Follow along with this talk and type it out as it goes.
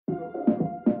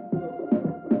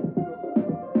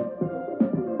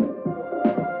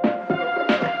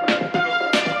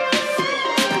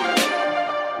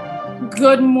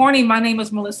Good morning. My name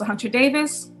is Melissa Hunter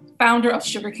Davis, founder of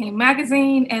Sugarcane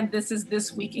Magazine, and this is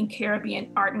This Week in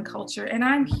Caribbean Art and Culture. And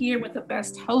I'm here with the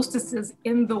best hostesses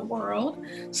in the world,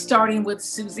 starting with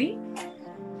Susie.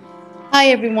 Hi,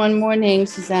 everyone. Morning.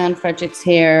 Suzanne Fredericks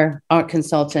here, art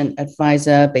consultant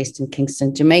advisor based in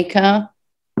Kingston, Jamaica.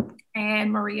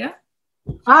 And Maria.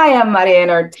 Hi, I'm Marianne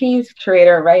Ortiz,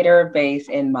 curator, writer based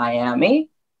in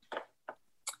Miami.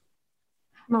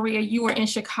 Maria, you were in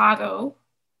Chicago.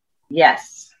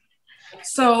 Yes.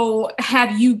 So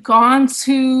have you gone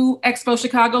to Expo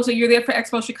Chicago? So you're there for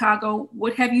Expo Chicago.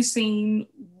 What have you seen?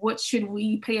 What should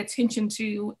we pay attention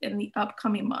to in the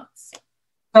upcoming months?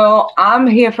 So I'm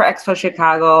here for Expo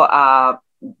Chicago,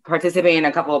 participating in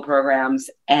a couple of programs.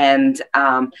 And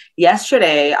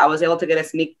yesterday I was able to get a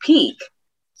sneak peek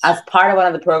as part of one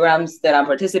of the programs that I'm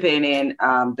participating in.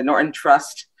 The Norton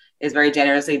Trust is very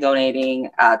generously donating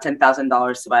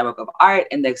 $10,000 to Buy a Book of Art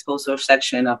in the exposure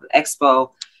section of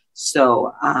Expo.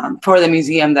 So for the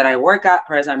museum that I work at,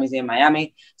 Horizon Museum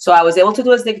Miami. So I was able to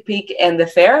do a sneak peek, and the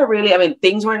fair really, I mean,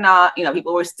 things were not,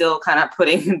 people were still kind of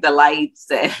putting the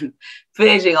lights and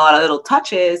finishing a lot of little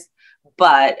touches.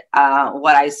 But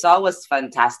what I saw was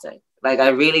fantastic. Like, I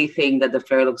really think that the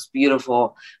fair looks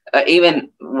beautiful. Even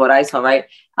what I saw, right?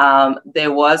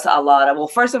 There was a lot of, well,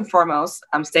 first and foremost,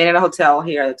 I'm staying in a hotel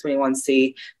here at the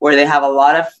 21C where they have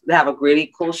a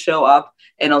really cool show up,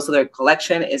 and also their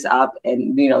collection is up,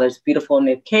 and, there's beautiful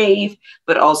Nick Cave,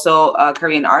 but also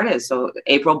Korean artists. So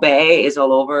April Bay is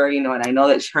all over, and I know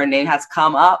that her name has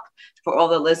come up for all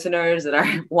the listeners that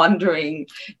are wondering.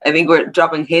 I think we're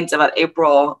dropping hints about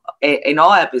April in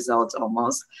all episodes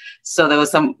almost. So there was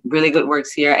some really good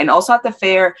works here. And also at the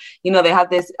fair, they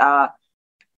have this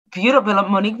beautiful,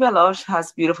 Monique Veloz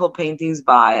has beautiful paintings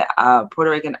by a Puerto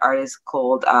Rican artist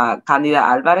called Candida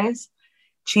Alvarez.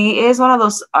 She is one of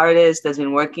those artists that's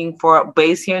been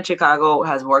based here in Chicago,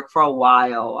 has worked for a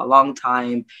long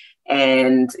time.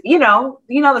 And,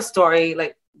 the story,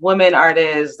 like, women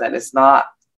artists that is not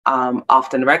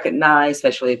often recognized,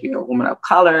 especially if you're a woman of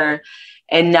color.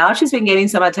 And now she's been getting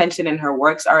some attention, and her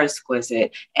works are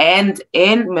exquisite. And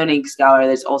in Monique's gallery,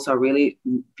 there's also a really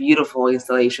beautiful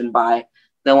installation by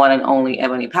the one and only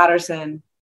Ebony Patterson.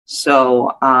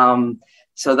 So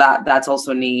that's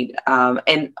also neat.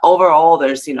 And overall,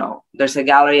 there's a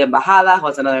gallery in Bajada,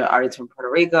 who's another artist from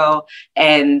Puerto Rico,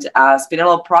 and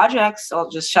Spinello Projects. So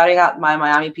just shouting out my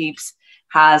Miami peeps,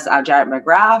 has Jared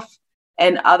McGrath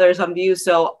and others on view.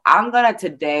 So I'm gonna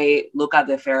today look at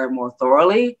the fair more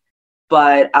thoroughly,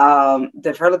 but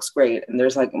the fair looks great. And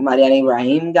there's like Mariana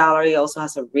Ibrahim Gallery also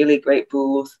has a really great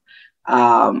booth.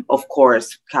 Of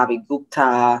course, Kavi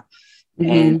Gupta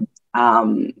and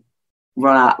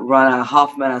Rona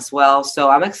Hoffman as well. So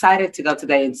I'm excited to go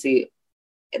today and see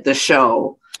the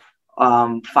show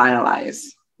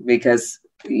finalize, because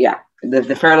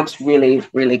the fair looks really,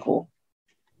 really cool.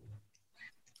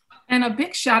 And a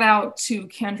big shout out to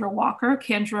Kendra Walker.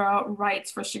 Kendra writes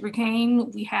for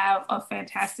Sugarcane. We have a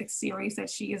fantastic series that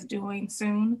she is doing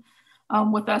soon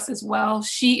with us as well.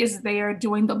 She is there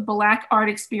doing the Black Art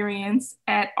Experience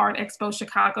at Art Expo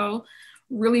Chicago.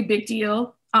 Really big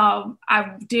deal.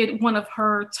 I did one of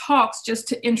her talks just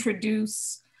to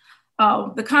introduce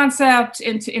the concept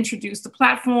and to introduce the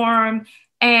platform.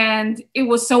 And it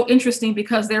was so interesting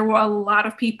because there were a lot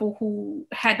of people who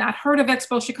had not heard of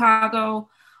Expo Chicago.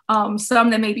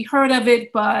 Some that maybe heard of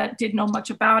it, but didn't know much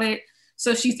about it.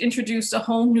 So she's introduced a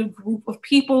whole new group of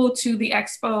people to the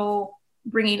expo,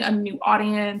 bringing a new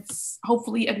audience,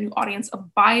 hopefully a new audience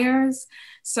of buyers.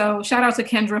 So shout out to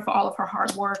Kendra for all of her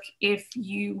hard work. If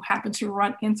you happen to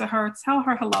run into her, tell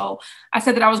her hello. I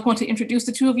said that I was going to introduce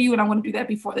the two of you, and I want to do that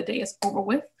before the day is over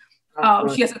with.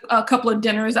 She has a couple of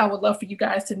dinners I would love for you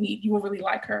guys to meet. You will really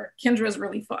like her. Kendra is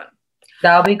really fun.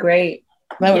 That'll be great.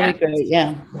 That would be great,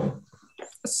 yeah.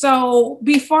 So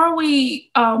before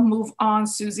we move on,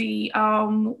 Susie,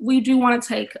 we do want to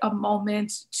take a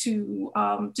moment to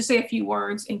just say a few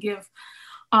words and give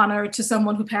honor to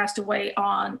someone who passed away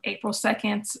on April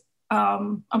 2nd.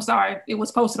 I'm sorry, it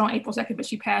was posted on April 2nd, but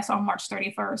she passed on March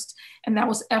 31st. And that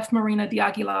was F. Marina de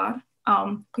Aguilar.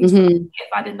 Please forgive me if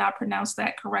I did not pronounce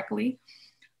that correctly.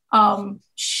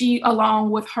 She,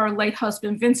 along with her late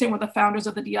husband, Vincent, were the founders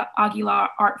of the de Aguilar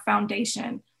Art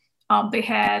Foundation. They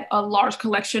had a large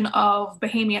collection of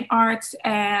Bahamian arts,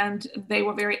 and they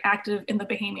were very active in the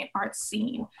Bahamian art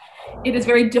scene. It is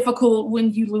very difficult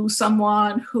when you lose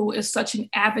someone who is such an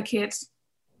advocate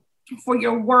for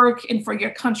your work and for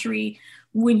your country.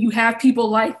 When you have people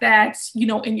like that,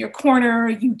 in your corner,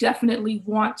 you definitely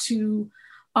want to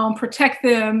protect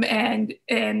them and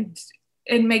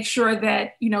and make sure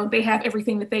that, you know, they have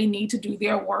everything that they need to do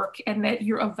their work and that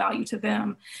you're of value to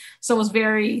them. So it's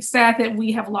very sad that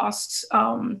we have lost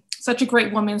such a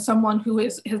great woman, someone who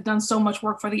has done so much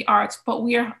work for the arts, but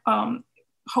we are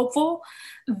hopeful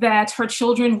that her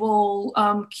children will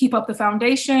keep up the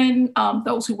foundation.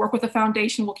 Those who work with the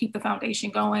foundation will keep the foundation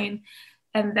going,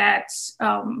 and that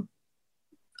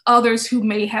others who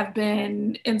may have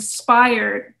been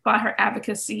inspired by her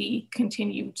advocacy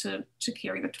continue to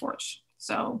carry the torch.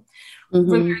 So we're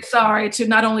very sorry to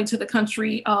not only to the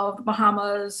country of the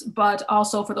Bahamas, but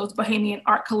also for those Bahamian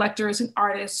art collectors and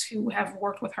artists who have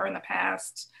worked with her in the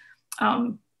past.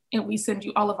 And we send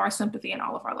you all of our sympathy and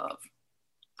all of our love.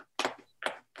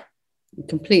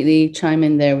 Completely chime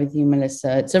in there with you,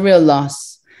 Melissa. It's a real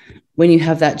loss when you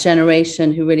have that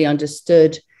generation who really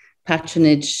understood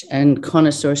patronage and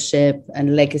connoisseurship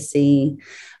and legacy.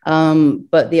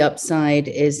 But the upside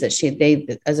is that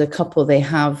they as a couple, they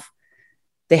have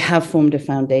formed a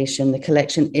foundation. The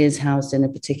collection is housed in a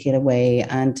particular way.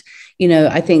 And, you know,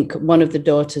 I think one of the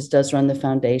daughters does run the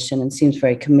foundation and seems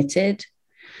very committed.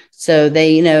 So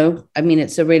they, you know, I mean,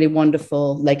 it's a really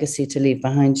wonderful legacy to leave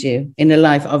behind you in a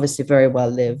life, obviously very well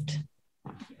lived.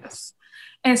 Yes.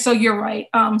 And so you're right.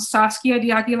 Saskia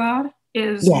de Aguilar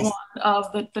is one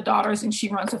of the daughters, and she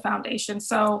runs a foundation.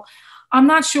 So I'm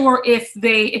not sure if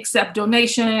they accept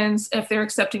donations, if they're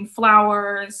accepting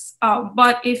flowers,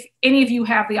 but if any of you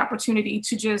have the opportunity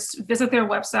to just visit their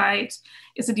website,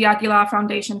 it's at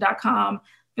deaguilarfoundation.com,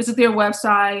 visit their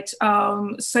website,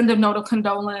 send a note of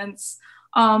condolence,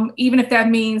 even if that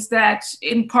means that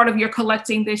in part of your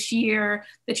collecting this year,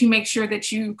 that you make sure that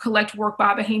you collect work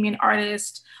by a Bahamian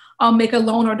artist, make a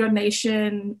loan or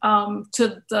donation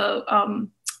to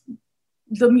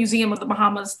the Museum of the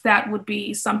Bahamas. That would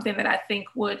be something that I think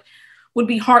would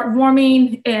be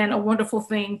heartwarming and a wonderful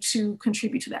thing to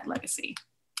contribute to that legacy.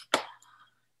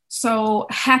 So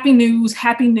happy news,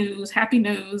 happy news, happy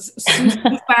news.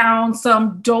 Susan found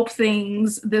some dope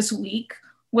things this week.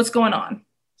 What's going on?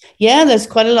 Yeah, there's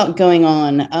quite a lot going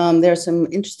on. There are some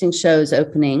interesting shows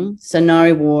opening. So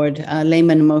Nari Ward,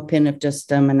 Layman and Mopin have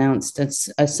just announced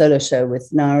a solo show with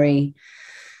Nari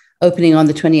opening on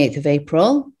the 28th of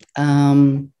April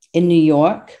in New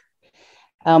York.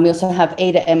 We also have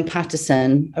Ada M.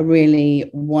 Patterson, a really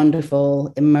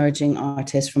wonderful emerging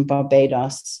artist from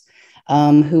Barbados,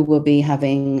 who will be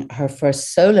having her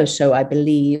first solo show, I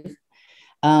believe,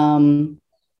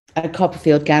 at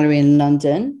Copperfield Gallery in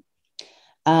London.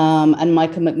 And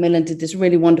Michael Macmillan did this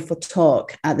really wonderful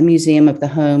talk at the Museum of the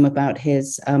Home about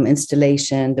his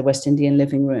installation, the West Indian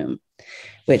Living Room,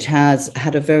 which has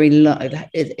had a very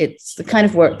it's the kind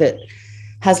of work that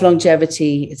has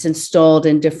longevity. It's installed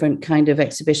in different kind of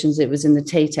exhibitions. It was in the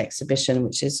Tate exhibition,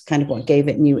 which is kind of what gave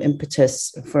it new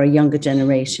impetus for a younger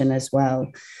generation as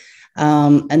well.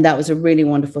 And that was a really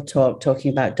wonderful talk,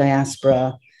 talking about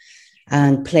diaspora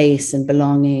and place and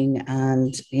belonging,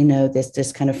 and you know, there's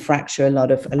this kind of fracture a lot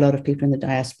of people in the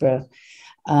diaspora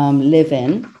live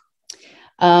in.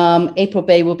 April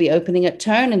Bay will be opening at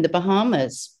Turn in the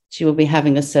Bahamas. She will be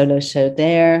having a solo show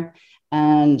there,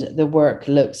 and the work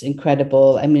looks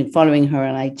incredible. I mean, following her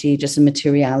on IG, just the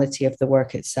materiality of the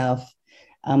work itself,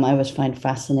 I always find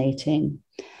fascinating.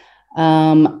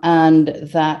 And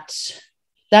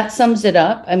that sums it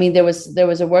up. I mean, there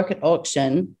was a work at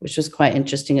auction, which was quite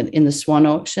interesting in the Swan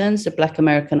auctions, the Black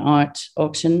American art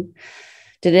auction.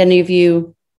 Did any of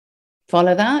you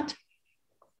follow that?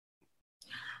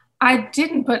 I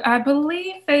didn't, but I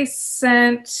believe they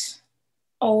sent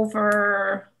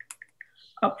over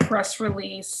a press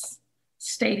release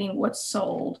stating what's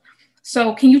sold.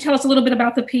 So can you tell us a little bit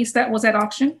about the piece that was at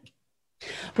auction?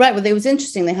 Right. Well, it was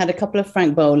interesting. They had a couple of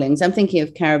Frank Bowlings. I'm thinking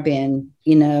of Caribbean,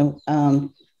 you know,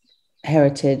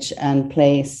 heritage and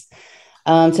place.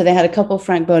 So they had a couple of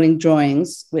Frank Bowling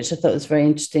drawings, which I thought was very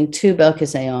interesting. 2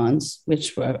 Belkis Aeons,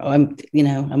 which were,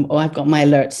 I've got my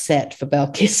alert set for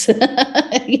Belkis,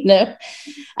 you know.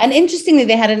 And interestingly,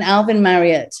 they had an Alvin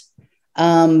Marriott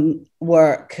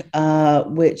work,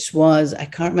 which was, I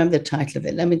can't remember the title of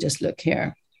it. Let me just look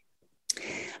here.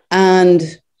 And,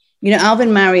 you know,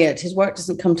 Alvin Marriott, his work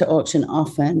doesn't come to auction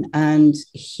often, and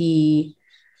he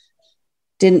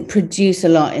didn't produce a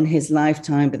lot in his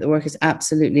lifetime, but the work is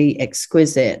absolutely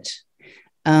exquisite.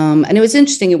 And it was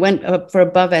interesting. It went up for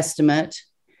above estimate,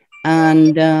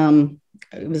 and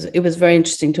it was very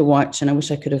interesting to watch. And I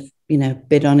wish I could have, you know,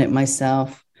 bid on it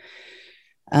myself.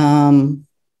 Let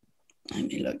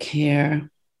me look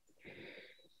here.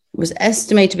 It was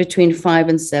estimated between 5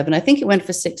 and 7. I think it went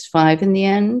for 6.5 in the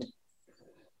end.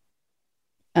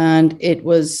 And it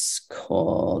was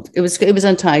called, it was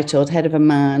untitled, Head of a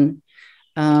Man.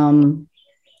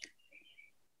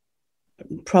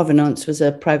 Provenance was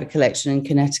a private collection in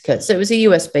Connecticut. So it was a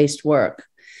US-based work.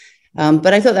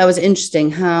 But I thought that was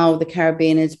interesting how the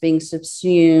Caribbean is being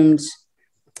subsumed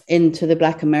into the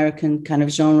Black American kind of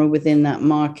genre within that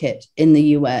market in the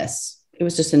US. It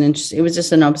was just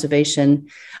an observation.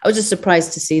 I was just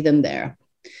surprised to see them there.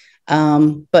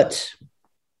 But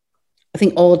I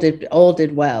think all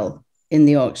did well in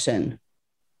the auction.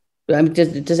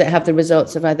 Does it have the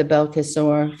results of either Belkis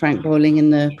or Frank Bowling in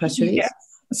the press release? Yes.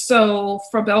 So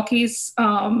for Belkis,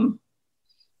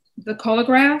 the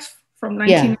Colograph from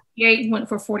 1998 went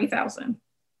for $40,000.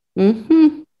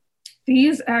 Mm-hmm.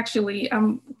 These actually,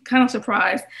 I'm kind of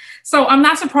surprised. So I'm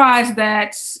not surprised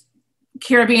that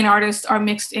Caribbean artists are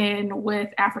mixed in with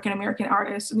African-American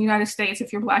artists in the United States.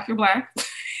 If you're Black, you're Black.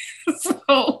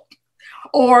 So,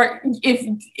 or if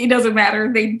it doesn't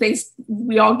matter,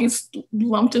 we all get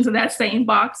lumped into that same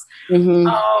box.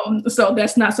 Mm-hmm. So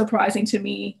that's not surprising to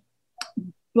me.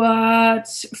 But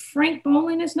Frank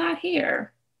Bowling is not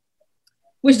here,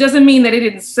 which doesn't mean that it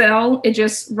didn't sell. It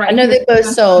just I know they both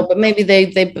sold, but maybe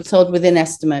they sold within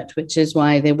estimate, which is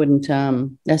why they wouldn't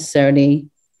necessarily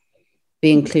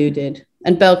be included.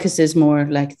 And Belkis is more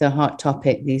like the hot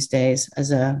topic these days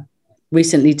as a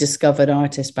recently discovered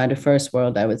artist by the first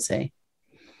world, I would say.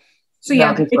 So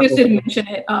yeah, they just didn't mention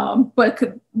it. But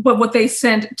what they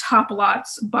sent top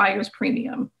lots buyer's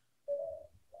premium.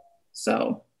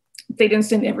 So they didn't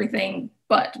send everything,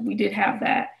 but we did have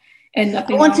that. And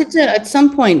nothing I wanted to, at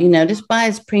some point, this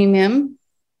buyer's premium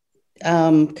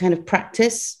kind of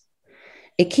practice,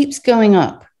 it keeps going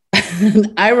up.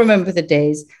 I remember the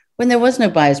days when there was no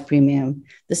buyer's premium.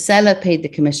 The seller paid the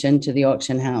commission to the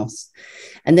auction house.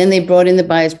 And then they brought in the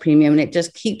buyer's premium, and it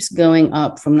just keeps going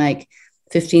up from like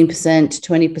 15% to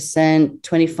 20%,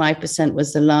 25%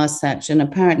 was the last batch. And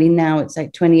apparently now it's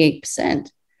like 28%.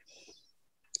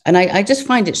 And I just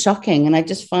find it shocking. And I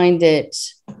just find it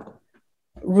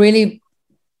really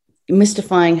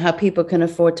mystifying how people can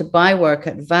afford to buy work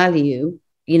at value,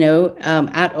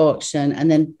 at auction,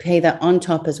 and then pay that on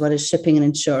top as well as shipping and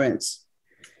insurance.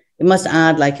 It must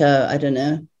add like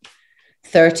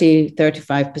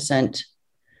 35%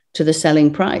 to the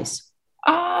selling price.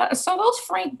 So those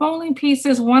Frank Bowling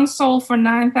pieces, one sold for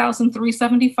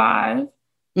 $9,375,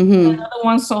 mm-hmm. Another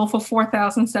one sold for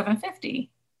 $4,750.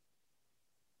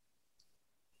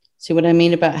 See what I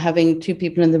mean about having two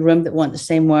people in the room that want the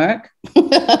same work?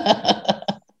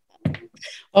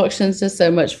 Auctions are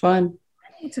so much fun. I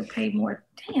need to pay more.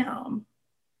 Damn.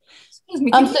 Excuse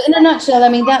me. So in a nutshell, I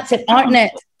mean, that's it.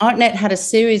 ArtNet had a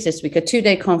series this week, a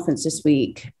 2-day conference this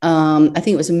week. I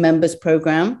think it was a members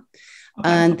program. Okay.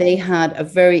 And they had a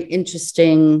very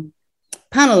interesting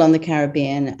panel on the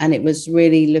Caribbean. And it was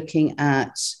really looking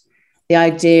at the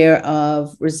idea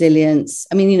of resilience.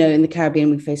 I mean, in the Caribbean,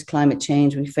 we face climate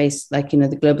change. We face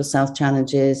the Global South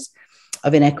challenges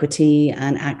of inequity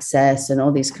and access and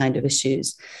all these kind of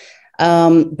issues,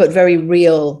 but very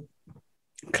real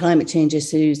climate change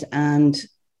issues and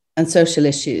social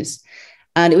issues.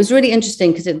 And it was really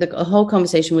interesting because the whole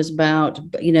conversation was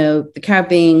about,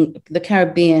 the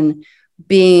Caribbean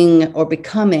being or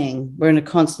becoming, we're in a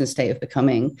constant state of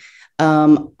becoming,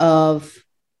 of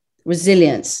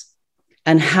resilience.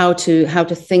 And how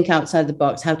to think outside the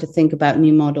box, how to think about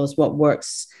new models, what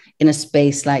works in a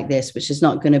space like this, which is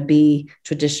not going to be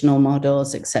traditional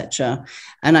models, etc.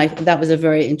 And that was a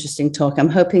very interesting talk. I'm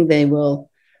hoping they will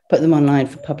put them online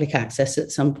for public access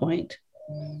at some point.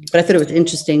 But I thought it was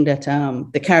interesting that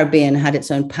the Caribbean had its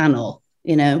own panel.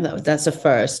 That's a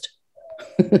first,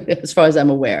 as far as I'm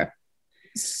aware.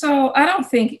 So I don't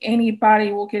think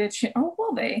anybody will get a chance. Oh,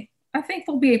 will they? I think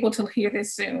we'll be able to hear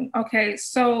this soon. Okay,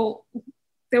 so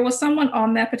there was someone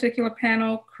on that particular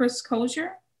panel, Chris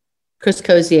Cozier. Chris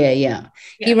Cozier, yeah.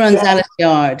 He runs Alice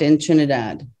Yard in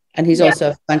Trinidad, and he's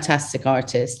also a fantastic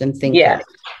artist and thinker.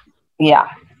 Yeah.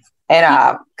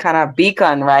 And kind of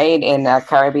beacon, right, in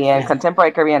Caribbean,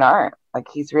 contemporary Caribbean art. Like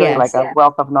he's really a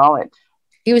wealth of knowledge.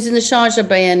 He was in the Sharjah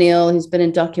Biennial. He's been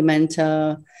in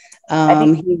Documenta. I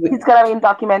think he's going to be in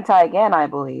Documenta again, I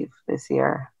believe, this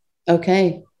year.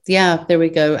 Okay. Yeah, there we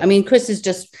go. I mean, Chris is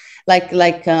just like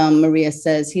Maria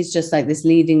says, he's just like this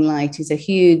leading light. He's a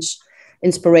huge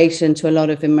inspiration to a lot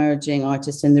of emerging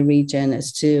artists in the region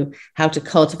as to how to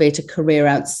cultivate a career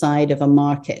outside of a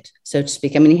market, so to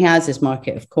speak. I mean, he has his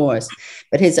market, of course,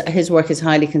 but his work is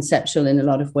highly conceptual in a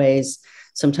lot of ways.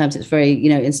 Sometimes it's very,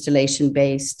 installation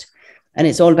based, and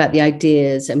it's all about the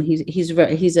ideas. I mean, he's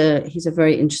a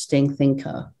very interesting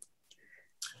thinker.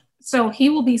 So he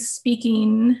will be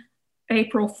speaking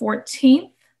April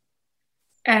 14th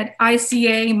at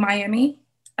ICA Miami.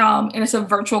 And it's a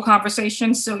virtual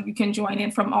conversation, so you can join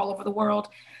in from all over the world.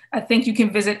 I think you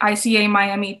can visit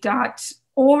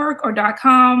icamiami.org or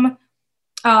 .com,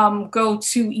 go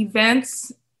to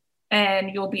events,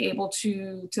 and you'll be able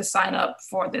to sign up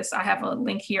for this. I have a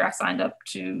link here. I signed up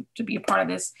to be a part of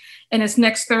this. And it's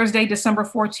next Thursday, December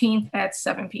 14th at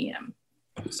 7 p.m.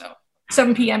 So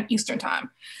 7 p.m. Eastern time.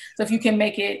 So if you can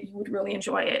make it, you would really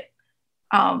enjoy it.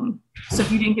 So if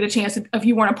you didn't get a chance, if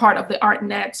you weren't a part of the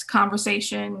ArtNet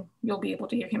conversation, you'll be able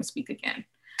to hear him speak again.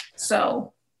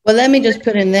 So. Well, let me just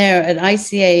put in there at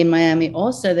ICA in Miami,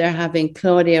 also they're having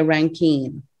Claudia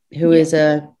Rankine, who is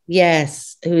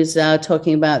who's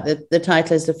talking about the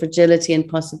title is The Fragility and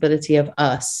Possibility of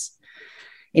Us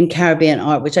in Caribbean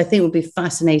Art, which I think would be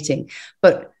fascinating.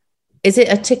 But is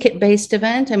it a ticket-based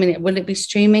event? I mean, will it be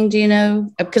streaming? Do you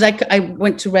know? Because I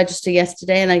went to register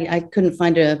yesterday and I couldn't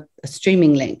find a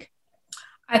streaming link.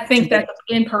 I think that's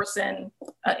an in-person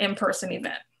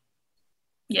event.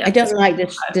 Yeah. I don't like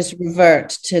this revert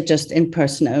to just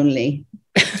in-person only.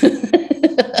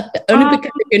 Only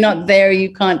because if you're not there,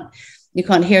 you can't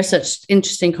hear such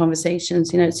interesting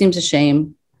conversations. You know, it seems a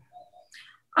shame.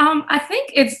 I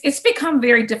think it's become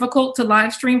very difficult to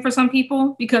live stream for some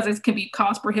people because it can be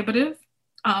cost prohibitive.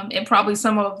 And probably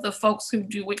some of the folks who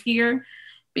do it here,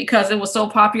 because it was so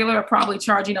popular, are probably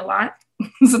charging a lot.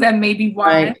 So that may be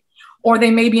why. Right. Or they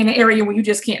may be in an area where you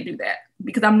just can't do that,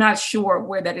 because I'm not sure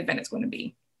where that event is going to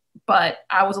be. But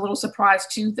I was a little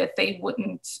surprised too that they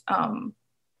wouldn't live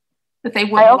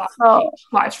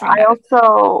stream. I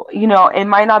also, you know, it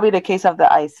might not be the case of the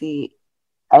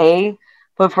ICA,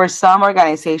 but for some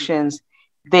organizations,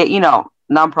 they, you know,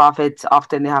 nonprofits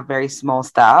often they have very small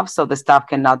staff, so the staff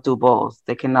cannot do both.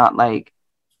 They cannot like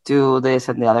do this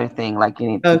and the other thing like you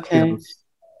need to do.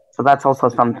 So that's also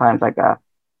sometimes like a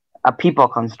people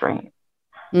constraint.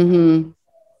 Mm-hmm.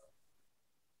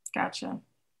 Gotcha.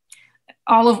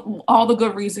 All the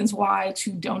good reasons why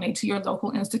to donate to your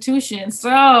local institution.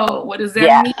 So what does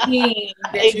that mean?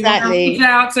 Exactly. Reach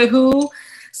out to who?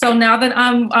 So now that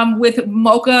I'm with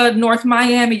MoCA North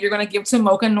Miami, you're going to give to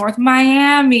MoCA North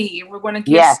Miami. We're going to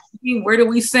give. Where do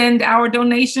we send our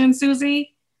donation,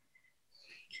 Susie?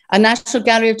 A National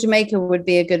Gallery of Jamaica would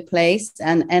be a good place,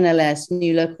 and NLS,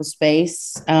 New Local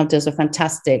Space, does a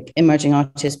fantastic emerging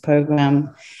artist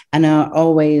program and are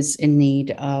always in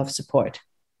need of support.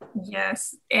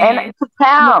 Yes. And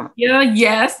Pam. Yeah,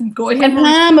 yes. Go ahead. And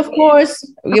Pam, of course.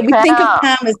 We think of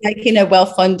Pam as like, you know,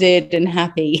 well-funded and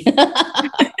happy.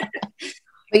 But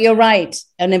you're right.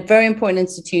 And a very important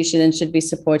institution and should be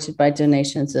supported by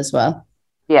donations as well.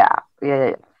 Yeah.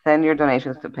 Send your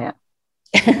donations to Pam.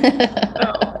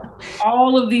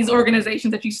 All of these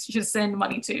organizations that you should send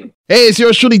money to. Hey, it's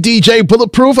yours truly, DJ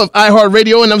Bulletproof of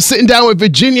iHeartRadio, and I'm sitting down with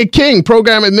Virginia King,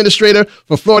 Program Administrator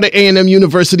for Florida A&M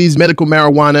University's Medical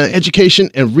Marijuana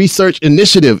Education and Research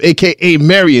Initiative, aka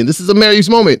Marion. This is a Mary's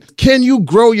moment. Can you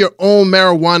grow your own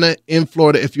marijuana in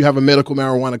Florida if you have a medical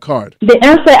marijuana card? The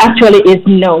answer actually is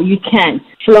no, you can't.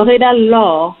 Florida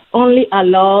law only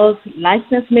allows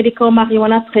licensed medical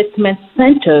marijuana treatment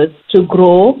centers to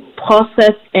grow,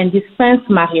 process, and dispense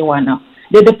marijuana.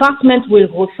 The department will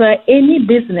refer any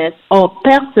business or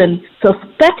person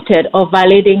suspected of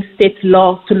violating state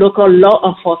law to local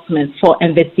law enforcement for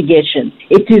investigation.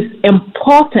 It is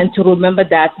important to remember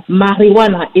that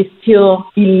marijuana is still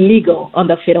illegal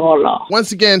under federal law.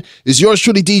 Once again, it's yours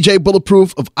truly, DJ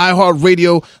Bulletproof of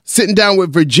iHeartRadio, sitting down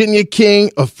with Virginia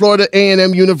King of Florida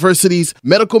A&M University's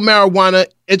Medical Marijuana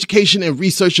Education and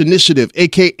Research Initiative,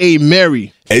 aka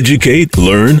Mary. Educate,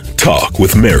 learn, talk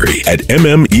with Mary at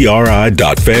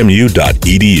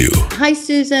mmeri.famu.edu. Hi,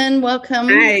 Susan. Welcome.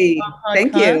 Hi.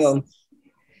 Thank you.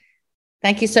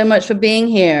 Thank you so much for being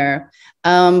here.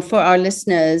 For our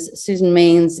listeners, Susan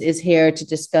Maines is here to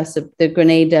discuss the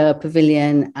Grenada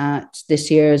Pavilion at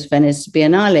this year's Venice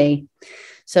Biennale.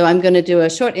 So I'm going to do a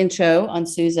short intro on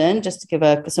Susan just to give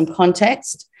some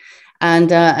context, and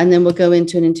then we'll go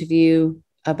into an interview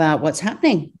about what's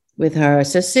happening with her.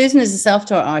 So Susan is a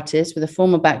self-taught artist with a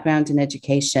formal background in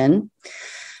education.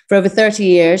 For over 30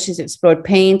 years, she's explored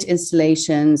paint,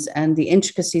 installations, and the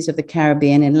intricacies of the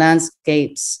Caribbean in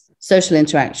landscapes, social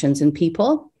interactions, and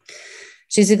people.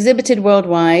 She's exhibited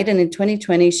worldwide, and in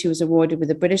 2020, she was awarded with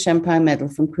the British Empire Medal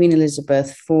from Queen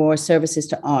Elizabeth for services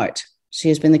to art. She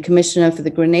has been the commissioner for the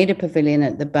Grenada Pavilion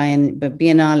at the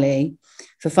Biennale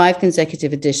for 5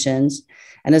 consecutive editions,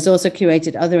 and has also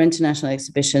curated other international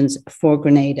exhibitions for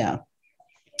Grenada.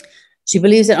 She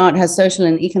believes that art has social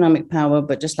and economic power,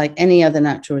 but just like any other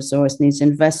natural resource, needs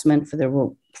investment for the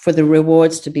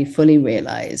rewards to be fully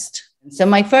realized. So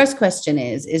my first question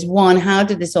is one, how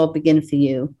did this all begin for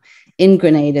you? in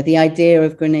Grenada, the idea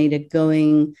of Grenada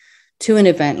going to an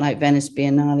event like Venice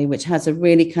Biennale, which has a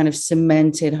really kind of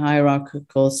cemented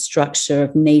hierarchical structure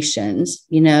of nations,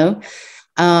 you know,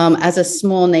 as a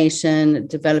small nation,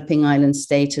 developing island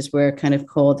state, as we're kind of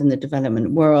called in the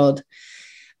development world.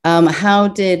 How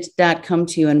did that come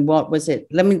to you, and what was it?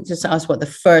 Let me just ask what the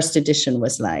first edition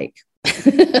was like.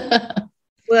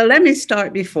 Well, let me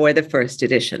start before the first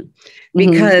edition,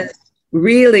 because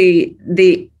really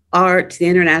the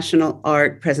international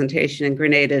art presentation in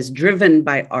Grenada is driven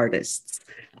by artists.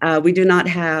 We do not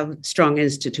have strong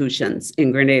institutions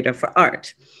in Grenada for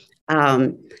art.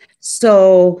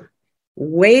 So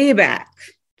way back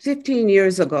 15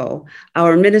 years ago,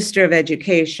 our Minister of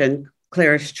Education,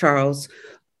 Clarice Charles,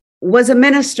 was a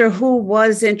minister who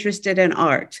was interested in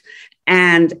art.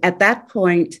 And at that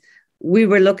point, we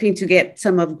were looking to get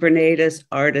some of Grenada's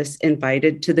artists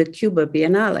invited to the Cuba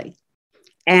Biennale.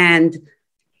 And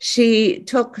she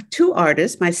took two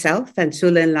artists, myself and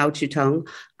Sulin Lau Chutong,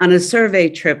 on a survey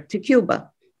trip to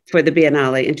Cuba for the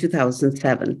Biennale in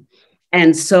 2007.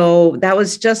 And so that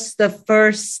was just the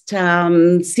first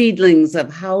seedlings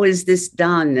of how is this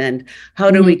done and how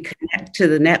do we connect to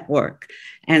the network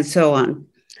and so on.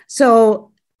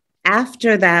 So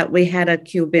after that, we had a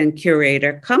Cuban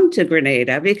curator come to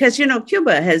Grenada because, you know,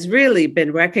 Cuba has really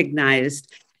been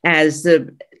recognized as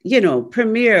the, you know,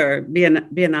 premier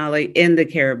biennale in the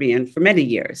Caribbean for many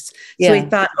years. Yeah. So we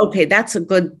thought, okay, that's a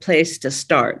good place to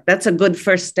start. That's a good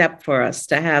first step for us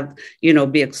to have, you know,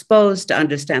 be exposed, to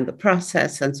understand the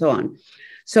process and so on.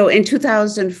 So in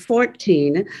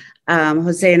 2014,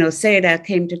 Jose Noceda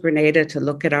came to Grenada to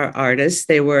look at our artists.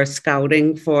 They were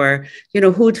scouting for, you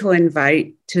know, who to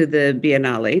invite to the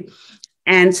Biennale.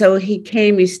 And so he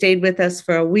came, he stayed with us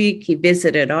for a week. He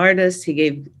visited artists. He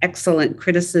gave excellent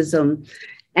criticism.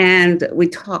 And we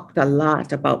talked a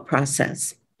lot about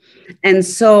process. And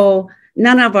so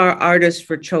none of our artists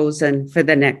were chosen for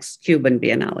the next Cuban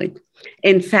Biennale.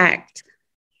 In fact,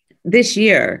 this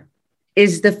year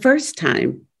is the first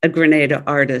time a Grenada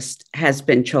artist has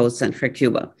been chosen for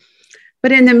Cuba.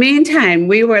 But in the meantime,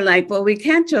 we were like, well, we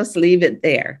can't just leave it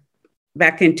there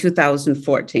back in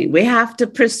 2014. We have to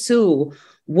pursue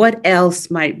what else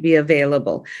might be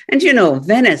available. And, you know,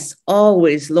 Venice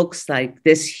always looks like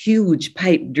this huge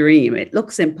pipe dream. It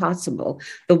looks impossible.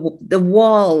 The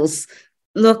walls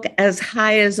look as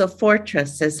high as a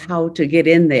fortress as how to get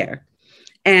in there.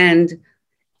 And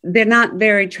they're not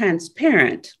very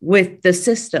transparent with the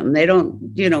system. They don't,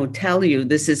 you know, tell you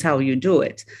this is how you do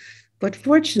it. But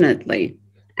fortunately,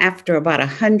 after about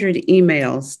 100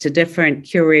 emails to different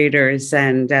curators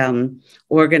and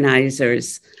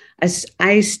organizers,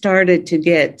 I started to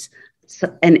get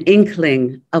an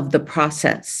inkling of the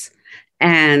process.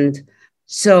 And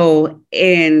so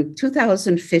in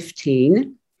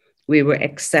 2015, we were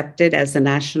accepted as a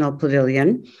national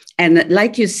pavilion. And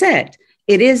like you said,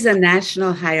 it is a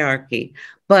national hierarchy,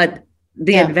 but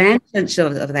the advantage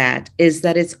of that is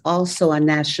that it's also a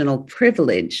national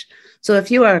privilege. So if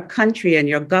you are a country and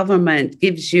your government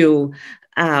gives you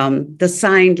the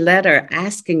signed letter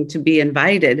asking to be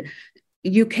invited,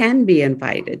 you can be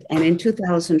invited. And in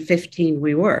 2015,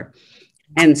 we were.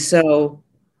 And so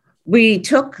we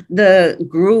took the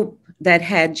group that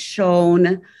had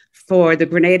shown for the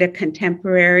Grenada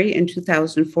Contemporary in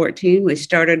 2014. We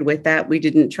started with that. We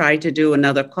didn't try to do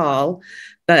another call,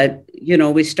 but, you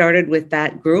know, we started with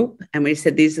that group and we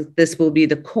said, this will be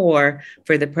the core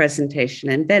for the presentation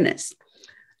in Venice.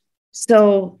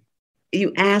 So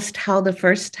you asked how the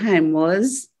first time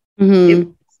was. It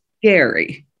was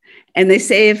scary. And they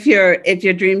say, if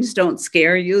your dreams don't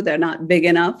scare you, they're not big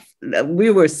enough.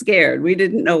 We were scared. We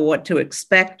didn't know what to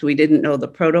expect. We didn't know the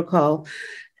protocol.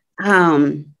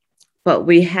 But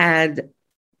we had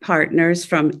partners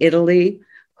from Italy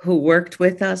who worked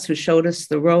with us, who showed us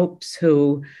the ropes,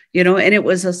 who, you know, and it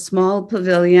was a small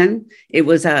pavilion. It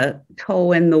was a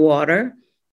toe in the water,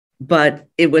 but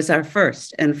it was our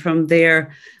first. And from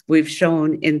there, we've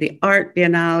shown in the Art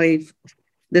Biennale.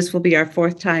 This will be our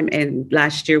fourth time. And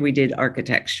last year we did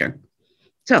architecture.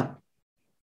 So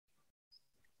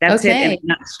that's it in a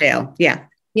nutshell. Yeah.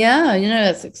 Yeah. You know,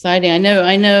 that's exciting. I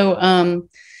know.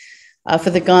 For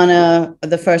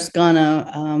the first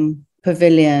Ghana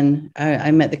pavilion,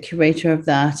 I met the curator of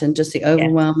that, and just the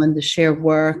overwhelm and the sheer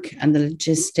work and the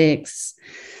logistics.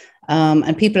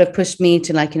 And people have pushed me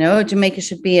to, like, you know, oh, Jamaica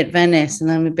should be at Venice.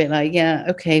 And I'm a bit like, yeah,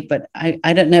 okay, but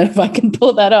I don't know if I can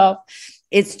pull that off.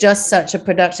 It's just such a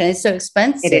production. It's so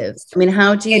expensive. I mean,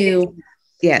 how do you...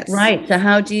 Yes. Right. So I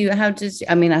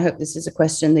hope this is a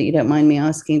question that you don't mind me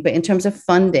asking, but in terms of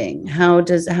funding, how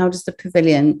does the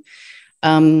pavilion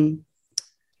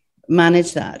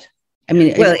manage that? I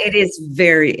mean, well, it is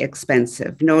very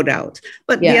expensive, no doubt.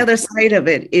 But the other side of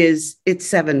it is it's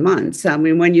 7 months. I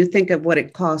mean, when you think of what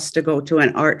it costs to go to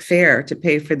an art fair, to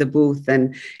pay for the booth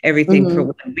and everything for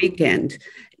one weekend,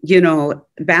 you know,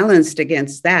 balanced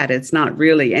against that, it's not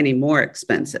really any more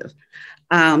expensive.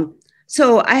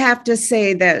 So I have to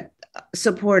say that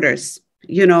supporters,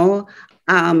 you know,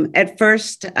 at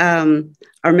first,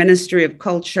 our Ministry of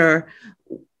Culture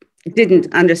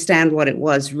didn't understand what it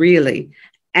was really.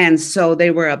 And so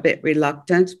they were a bit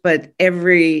reluctant, but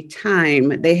every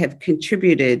time they have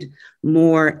contributed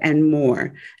more and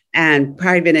more. And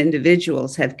private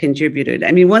individuals have contributed.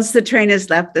 I mean, once the train has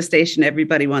left the station,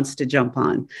 everybody wants to jump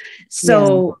on.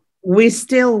 So we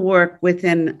still work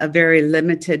within a very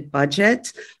limited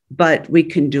budget, but we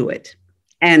can do it.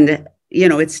 And you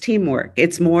know, it's teamwork.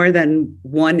 It's more than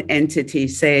one entity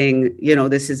saying, you know,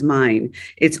 this is mine.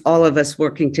 It's all of us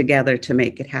working together to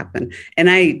make it happen. And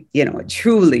I, you know,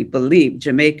 truly believe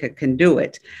Jamaica can do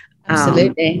it.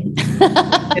 Absolutely.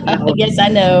 You know, Yes, I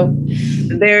know.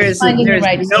 There's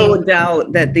no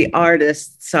doubt that the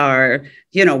artists are,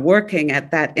 you know, working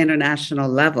at that international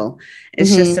level.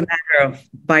 It's just a matter of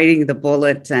biting the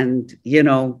bullet and, you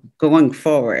know, going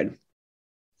forward.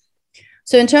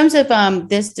 So in terms of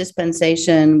this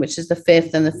dispensation, which is the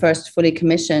 5th and the first fully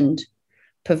commissioned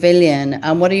pavilion,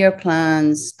 what are your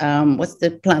plans? What's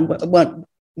the plan?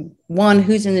 One,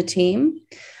 who's in the team?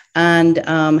 And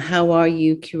how are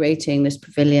you curating this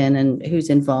pavilion and who's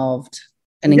involved?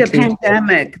 And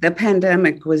the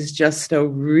pandemic was just a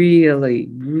really,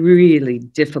 really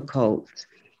difficult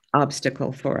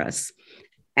obstacle for us.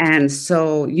 And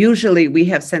so usually we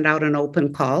have sent out an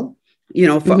open call, you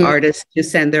know, for artists to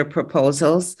send their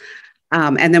proposals.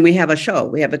 And then we have a show.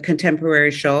 We have a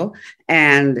contemporary show,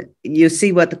 and you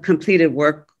see what the completed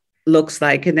work looks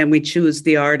like. And then we choose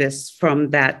the artists from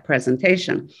that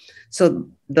presentation. So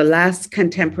the last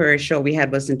contemporary show we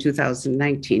had was in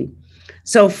 2019.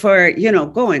 So for, you know,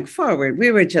 going forward,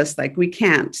 we were just like, we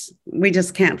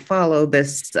just can't follow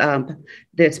this,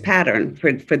 this pattern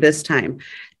for this time.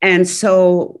 And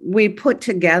so we put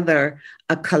together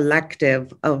a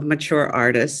collective of mature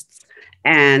artists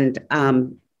and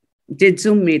did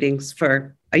Zoom meetings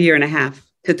for a year and a half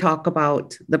to talk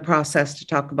about the process, to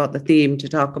talk about the theme, to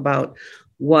talk about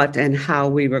what and how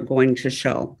we were going to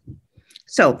show.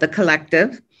 So the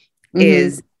collective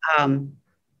is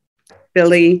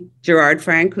Billy Gerard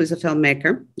Frank, who's a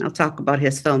filmmaker. I'll talk about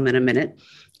his film in a minute.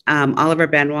 Oliver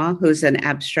Benoit, who's an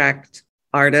abstract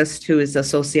artist who is a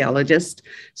sociologist.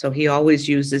 So he always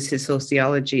uses his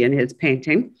sociology in his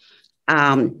painting.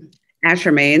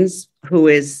 Asher Maines, who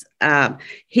is,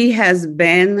 he has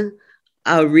been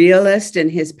a realist in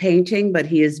his painting, but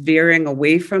he is veering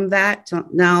away from that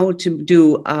now to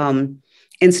do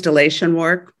installation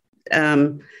work.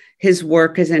 His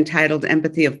work is entitled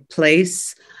Empathy of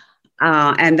Place.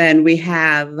 And then we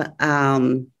have,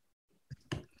 who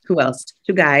else?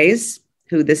 Two guys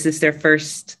who this is their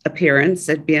first appearance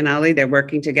at Biennale. They're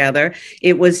working together.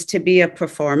 It was to be a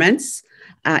performance.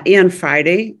 Ian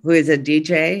Friday, who is a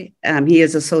DJ, he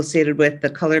is associated with the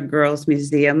Colored Girls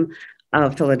Museum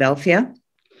of Philadelphia.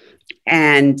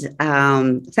 And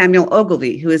Samuel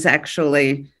Ogilvie, who is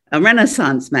actually a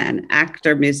Renaissance man,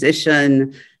 actor,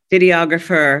 musician,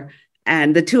 videographer.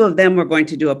 And the two of them were going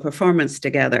to do a performance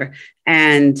together.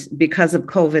 And because of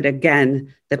COVID,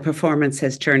 again, the performance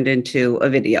has turned into a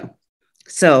video.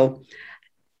 So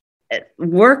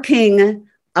working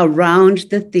around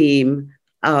the theme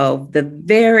of the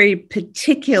very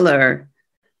particular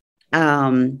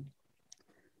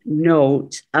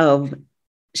note of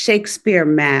Shakespeare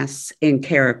Mass in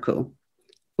Carriacou,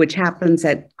 which happens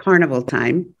at carnival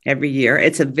time every year.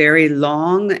 It's a very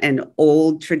long and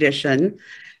old tradition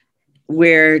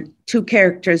where two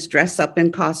characters dress up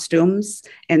in costumes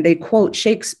and they quote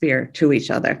Shakespeare to each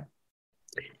other.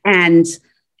 And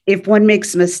if one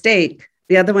makes a mistake,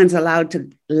 the other one's allowed to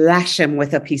lash him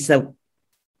with a piece of,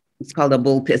 it's called a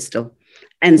bull pistol.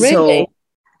 And really? So,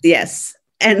 yes.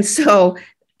 And so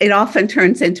it often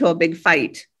turns into a big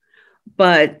fight,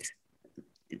 but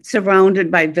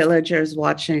surrounded by villagers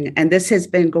watching. And this has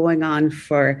been going on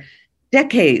for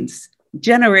decades,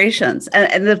 generations.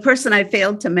 And the person I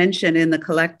failed to mention in the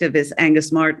collective is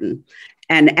Angus Martin.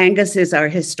 And Angus is our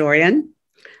historian.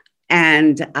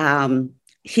 And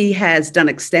he has done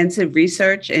extensive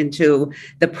research into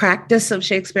the practice of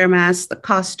Shakespeare Mass, the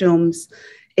costumes.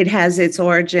 It has its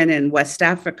origin in West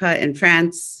Africa, in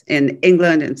France, in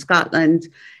England, in Scotland,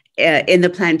 in the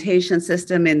plantation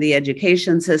system, in the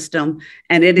education system.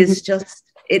 And it is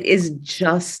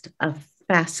just a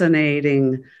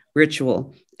fascinating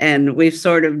ritual. and we've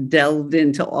sort of delved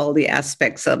into all the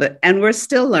aspects of it, and we're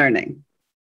still learning.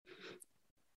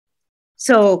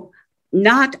 So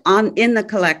not on in the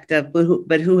collective,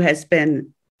 but who has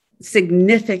been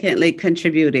significantly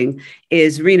contributing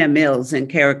is Rena Mills in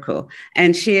Carriacou.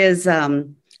 And she is a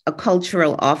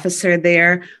cultural officer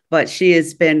there, but she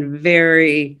has been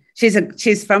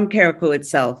she's from Carriacou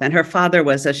itself, and her father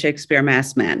was a Shakespeare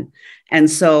mass man. And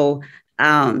so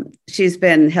she's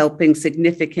been helping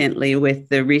significantly with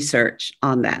the research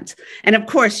on that. And of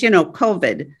course,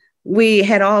 COVID, we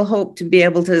had all hoped to be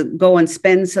able to go and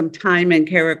spend some time in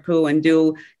Carriacou and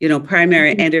do,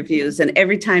 primary interviews. And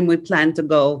every time we planned to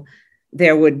go,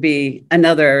 there would be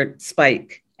another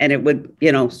spike and it would,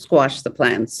 squash the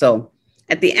plans. So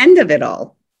at the end of it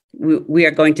all, we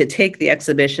are going to take the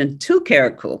exhibition to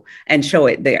Carriacou and show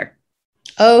it there.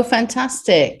 Oh,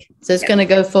 fantastic. So it's going to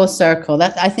go full circle.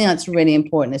 I think that's really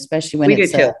important, especially when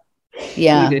that's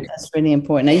really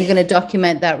important. Are you going to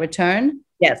document that return?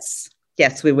 Yes,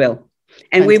 we will.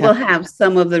 And we will have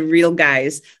some of the real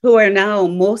guys who are now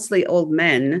mostly old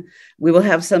men. We will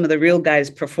have some of the real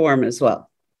guys perform as well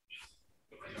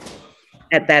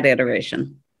at that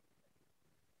iteration.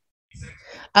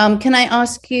 Can I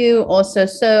ask you also,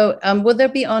 so will there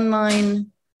be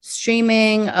online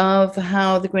streaming of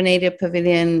how the Grenada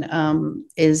Pavilion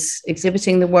is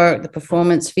exhibiting the work, the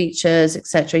performance features,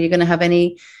 etc.? Are you going to have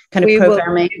any kind of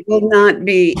programming? It will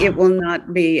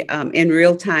not be in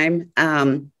real time.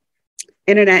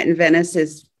 Internet in Venice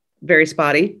is very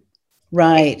spotty.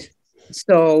 Right.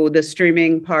 So the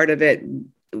streaming part of it,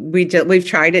 we've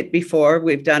tried it before,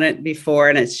 we've done it before,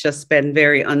 and it's just been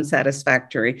very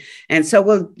unsatisfactory. And so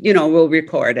we'll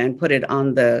record and put it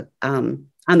on the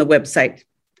website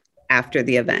after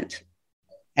the event.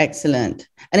 Excellent.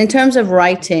 And in terms of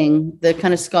writing, the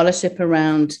kind of scholarship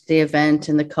around the event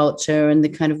and the culture and the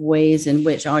kind of ways in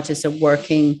which artists are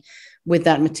working with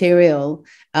that material,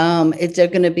 is there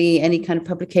going to be any kind of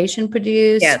publication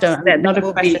produced? Yes, that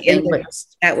will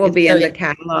be in the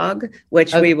catalog,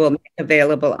 which we will make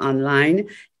available online.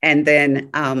 And then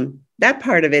that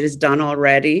part of it is done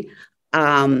already.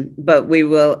 But we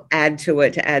will add to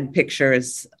it to add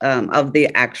pictures of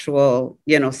the actual,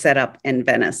 setup in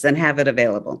Venice and have it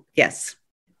available. Yes.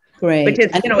 Great. Which is,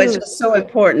 it's just so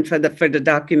important for the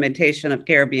documentation of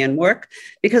Caribbean work,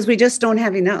 because we just don't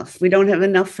have enough. We don't have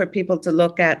enough for people to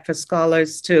look at, for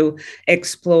scholars to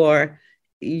explore,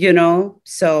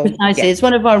 so. It's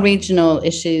one of our regional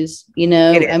issues, in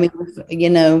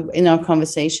our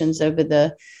conversations over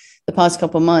the past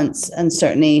couple of months, and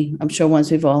certainly I'm sure once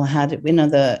we've all had it in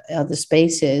other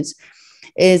spaces,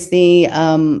 is the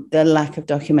lack of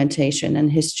documentation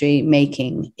and history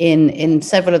making in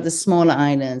several of the smaller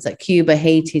islands like Cuba,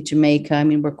 Haiti, Jamaica. I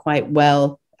mean, we're quite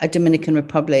well, a Dominican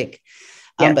Republic,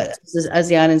 but as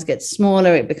the islands get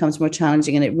smaller, it becomes more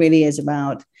challenging, and it really is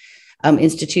about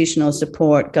institutional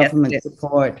support, government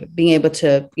support, being able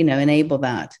to, enable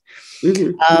that.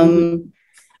 Mm-hmm.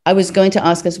 I was going to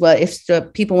ask as well, if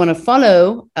people want to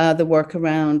follow the work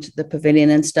around the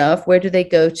pavilion and stuff, where do they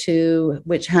go to?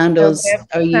 Which handles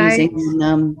are you using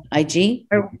on IG?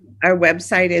 Our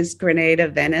website is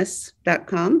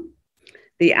grenadavenice.com.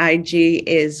 The IG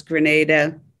is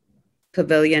Grenada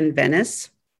Pavilion Venice.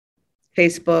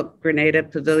 Facebook, Grenada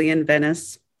Pavilion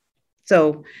Venice.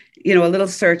 So, a little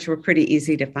search, we're pretty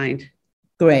easy to find.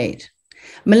 Great.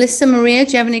 Melissa, Maria,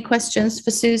 do you have any questions for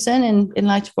Susan in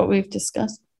light of what we've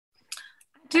discussed?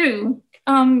 Do.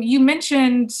 You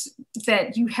mentioned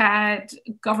that you had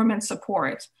government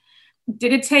support.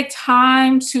 Did it take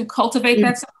time to cultivate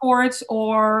that support,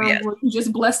 or were you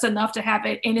just blessed enough to have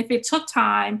it? And if it took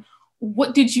time,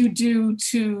 what did you do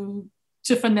to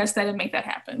finesse that and make that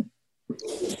happen?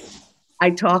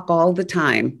 I talk all the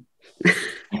time.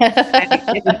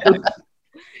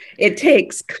 It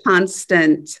takes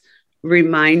constant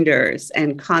reminders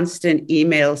and constant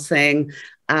emails saying,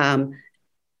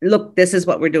 look, this is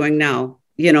what we're doing now,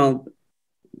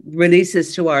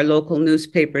 releases to our local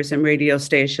newspapers and radio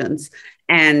stations.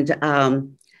 And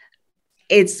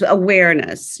it's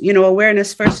awareness,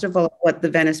 awareness, first of all, what the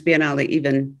Venice Biennale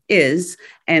even is,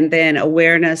 and then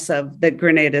awareness of that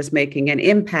Grenada is making an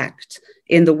impact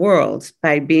in the world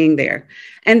by being there.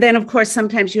 And then, of course,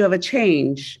 sometimes you have a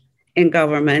change in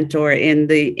government or in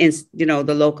the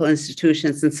local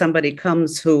institutions, and somebody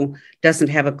comes who doesn't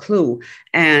have a clue,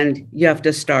 and you have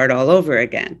to start all over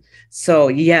again. So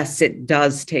yes, it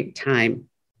does take time.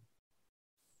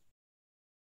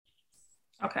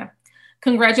 Okay.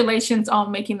 Congratulations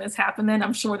on making this happen. Then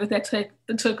I'm sure that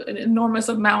took an enormous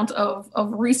amount of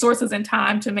resources and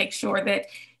time to make sure that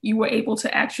you were able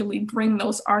to actually bring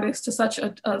those artists to such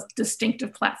a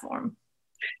distinctive platform.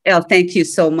 Elle, thank you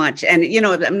so much. And,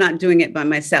 I'm not doing it by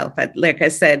myself. Like I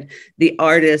said, the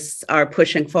artists are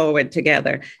pushing forward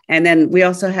together. And then we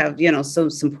also have, some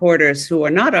supporters who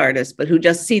are not artists, but who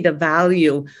just see the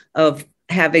value of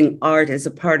having art as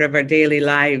a part of our daily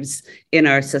lives in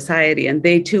our society. And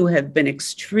they too have been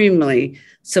extremely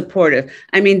supportive.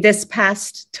 I mean, this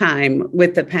past time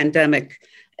with the pandemic,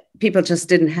 people just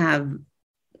didn't have,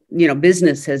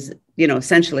 business has,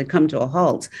 essentially come to a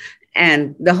halt.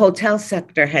 And the hotel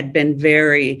sector had been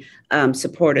very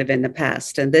supportive in the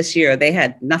past. And this year they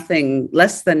had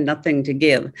less than nothing to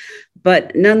give.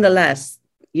 But nonetheless,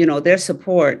 their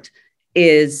support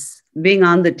is being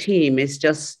on the team is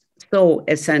just so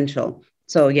essential.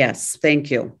 So yes,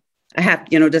 thank you. I have,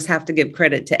 just have to give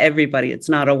credit to everybody. It's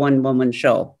not a one-woman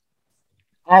show.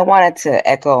 I wanted to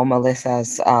echo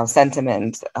Melissa's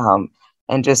sentiment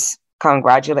and just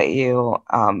congratulate you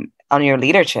on your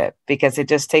leadership, because it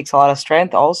just takes a lot of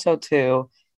strength also to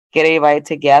get everybody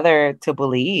together to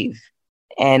believe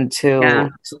and to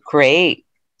create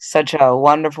such a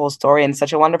wonderful story and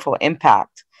such a wonderful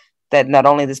impact that not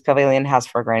only this pavilion has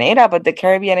for Grenada, but the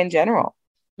Caribbean in general.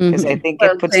 Because I think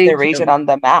it puts the region on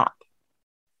the map.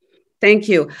 Thank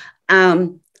you.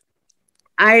 Part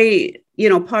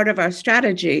of our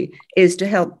strategy is to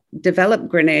help develop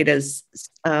Grenada's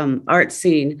art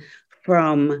scene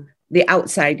from the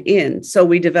outside in. So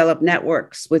we develop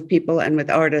networks with people and with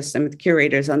artists and with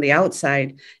curators on the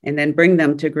outside, and then bring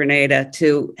them to Grenada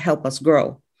to help us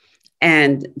grow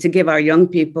and to give our young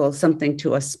people something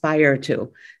to aspire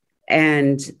to.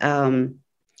 And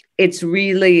it's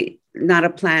really not a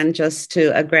plan just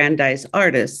to aggrandize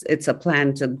artists. It's a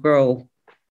plan to grow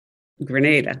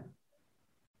Grenada.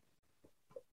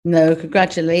 No,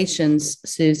 congratulations,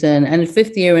 Susan. And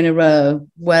 5th year in a row.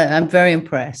 Well, I'm very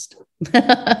impressed.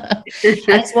 And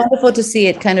it's wonderful to see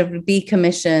it kind of be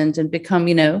commissioned and become,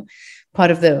 part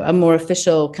of a more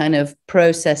official kind of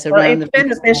process around. It's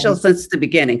been official since the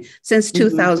beginning. Since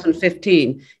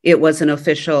 2015, it was an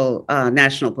official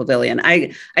national pavilion.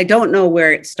 I don't know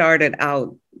where it started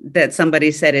out that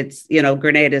somebody said it's,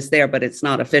 Grenada's there, but it's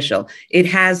not official. It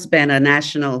has been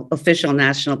a official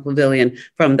national pavilion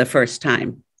from the first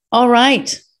time. All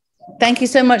right. Thank you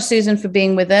so much, Susan, for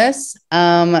being with us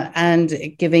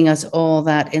and giving us all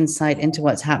that insight into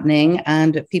what's happening.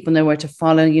 And people know where to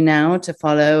follow you now, to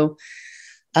follow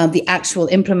the actual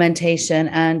implementation.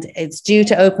 And it's due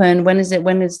to open. When is the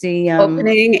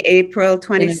opening? April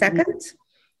 22nd.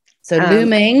 So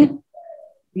looming.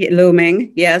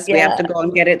 Looming. Yes, we have to go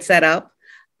and get it set up.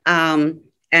 And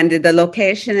the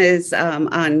location is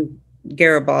on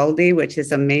Garibaldi, which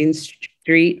is a main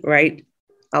street right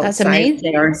outside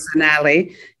Garrison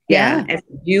Alley. Yeah, it's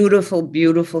a beautiful,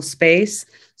 beautiful space.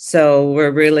 So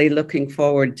we're really looking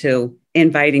forward to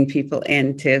inviting people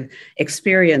in to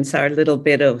experience our little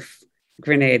bit of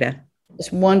Grenada.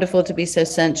 It's wonderful to be so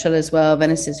central as well.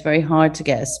 Venice is very hard to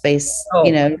get a space,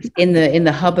 in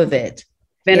the hub of it.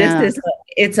 Venice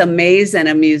it's a maze and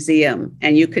a museum,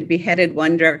 and you could be headed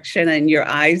one direction and your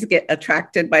eyes get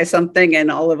attracted by something,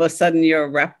 and all of a sudden you're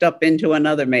wrapped up into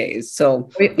another maze. So,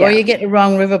 or you get the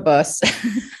wrong river bus.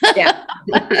 Yeah,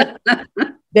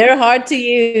 they're hard to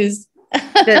use.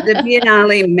 the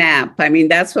Biennale map. I mean,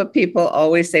 that's what people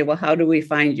always say. Well, how do we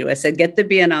find you? I said, get the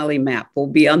Biennale map. We'll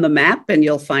be on the map, and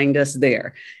you'll find us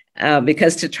there.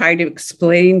 Because to try to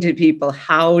explain to people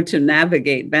how to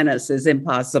navigate Venice is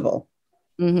impossible.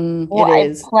 Well,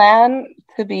 I plan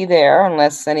to be there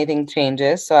unless anything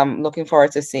changes. So I'm looking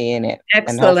forward to seeing it.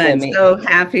 Excellent. So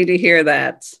happy to hear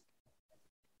that.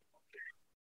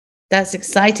 That's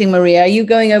exciting, Maria. Are you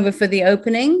going over for the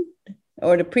opening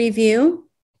or the preview?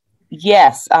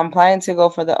 Yes, I'm planning to go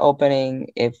for the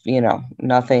opening if,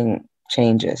 nothing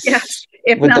changes. Yes.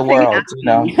 With the world,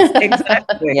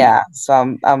 Exactly. Yeah.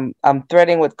 So I'm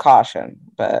threading with caution,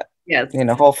 but yes,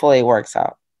 hopefully it works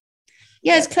out.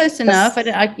 Yeah, it's close enough.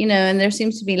 And there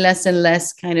seems to be less and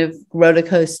less kind of roller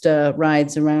coaster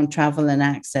rides around travel and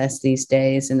access these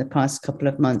days in the past couple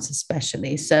of months,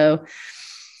 especially. So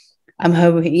I'm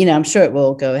hoping, I'm sure it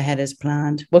will go ahead as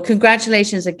planned. Well,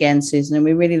 congratulations again, Susan. And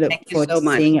we really look forward to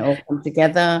seeing it all come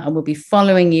together. And we'll be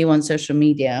following you on social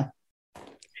media.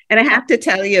 And I have to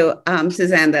tell you,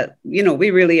 Suzanne, that,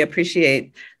 we really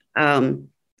appreciate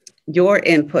your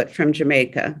input from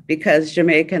Jamaica, because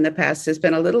Jamaica in the past has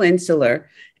been a little insular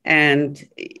and,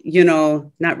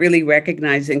 not really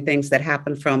recognizing things that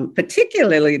happen from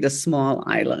particularly the small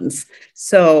islands.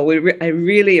 So I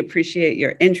really appreciate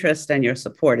your interest and your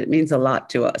support. It means a lot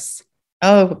to us.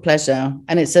 Oh, a pleasure.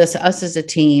 And it's us as a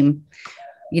team.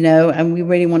 you know, and we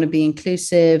really want to be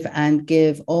inclusive and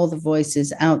give all the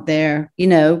voices out there, you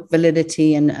know,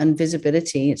 validity and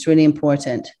visibility. It's really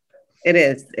important. It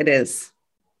is. It is.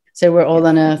 So we're all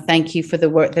on a thank you for the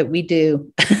work that we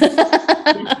do.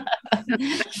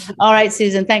 All right,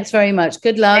 Susan, thanks very much.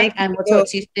 Good luck, and we'll talk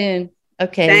to you soon.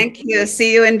 Okay. Thank you.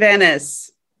 See you in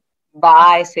Venice.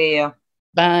 Bye. See you.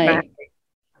 Bye. Bye.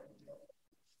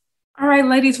 All right,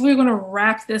 ladies, we're going to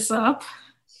wrap this up.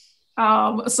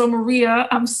 So Maria,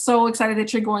 I'm so excited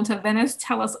that you're going to Venice.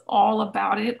 Tell us all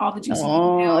about it, all the juicy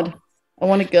details. I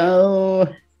want to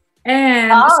go.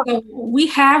 And so we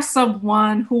have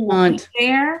someone who will be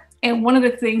there. And one of the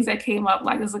things that came up,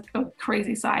 like, this is a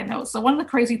crazy side note. So one of the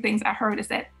crazy things I heard is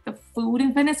that the food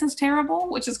in Venice is terrible,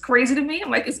 which is crazy to me.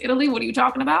 I'm like, it's Italy. What are you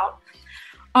talking about?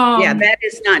 Yeah, that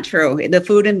is not true. The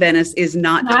food in Venice is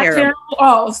not terrible.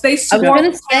 Oh, they swore. I was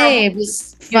going to say it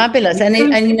was fabulous. And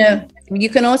you know, you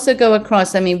can also go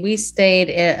across. I mean, we stayed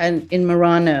in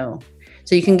Murano.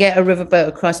 So you can get a riverboat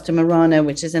across to Murano,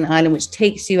 which is an island which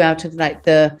takes you out of like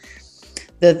the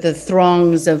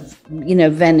throngs of, you know,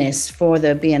 Venice for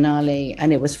the Biennale,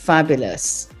 and it was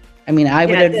fabulous. I mean, I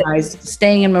would advise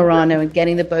staying in Murano and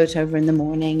getting the boat over in the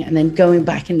morning and then going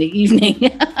back in the evening.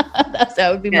 That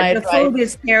would be my advice. The food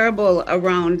is terrible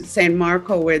around San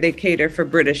Marco, where they cater for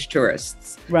British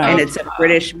tourists. Right. And it's a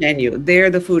British menu. There,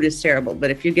 the food is terrible. But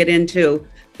if you get into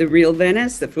the real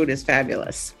Venice, the food is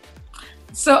fabulous.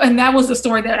 So, and that was the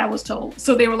story that I was told.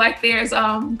 So they were like, there's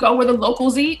go where the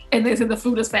locals eat, and they said the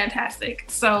food is fantastic.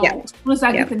 So as soon as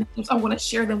I get the names, I want to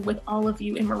share them with all of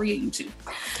you, and Maria, you too.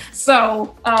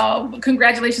 So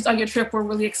congratulations on your trip. We're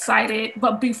really excited.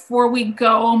 But before we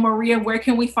go, Maria, where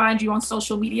can we find you on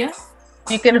social media?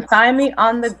 You can find me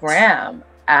on the gram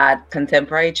at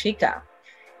Contemporary Chica.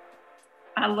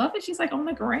 I love it. She's like, on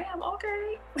the gram.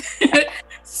 Okay.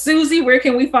 Susie, where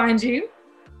can we find you?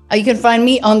 You can find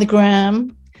me on the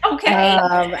gram. Okay.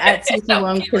 At Susie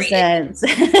Wong Presents.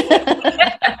 There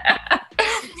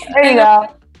you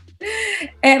go.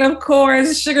 And of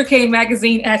course, Sugarcane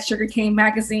Magazine at Sugarcane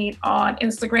Magazine on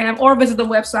Instagram, or visit the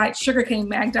website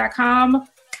sugarcanemag.com.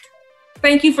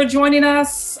 Thank you for joining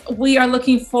us. We are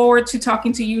looking forward to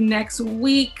talking to you next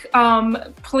week.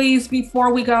 Please,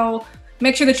 before we go,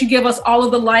 make sure that you give us all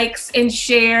of the likes and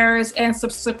shares and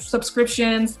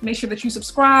subscriptions. Make sure that you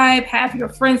subscribe, have your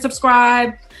friends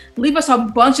subscribe, leave us a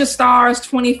bunch of stars,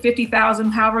 20,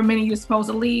 50,000, however many you're supposed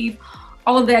to leave,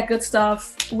 all of that good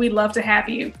stuff. We'd love to have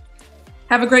you.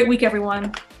 Have a great week,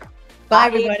 everyone. Bye,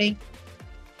 everybody.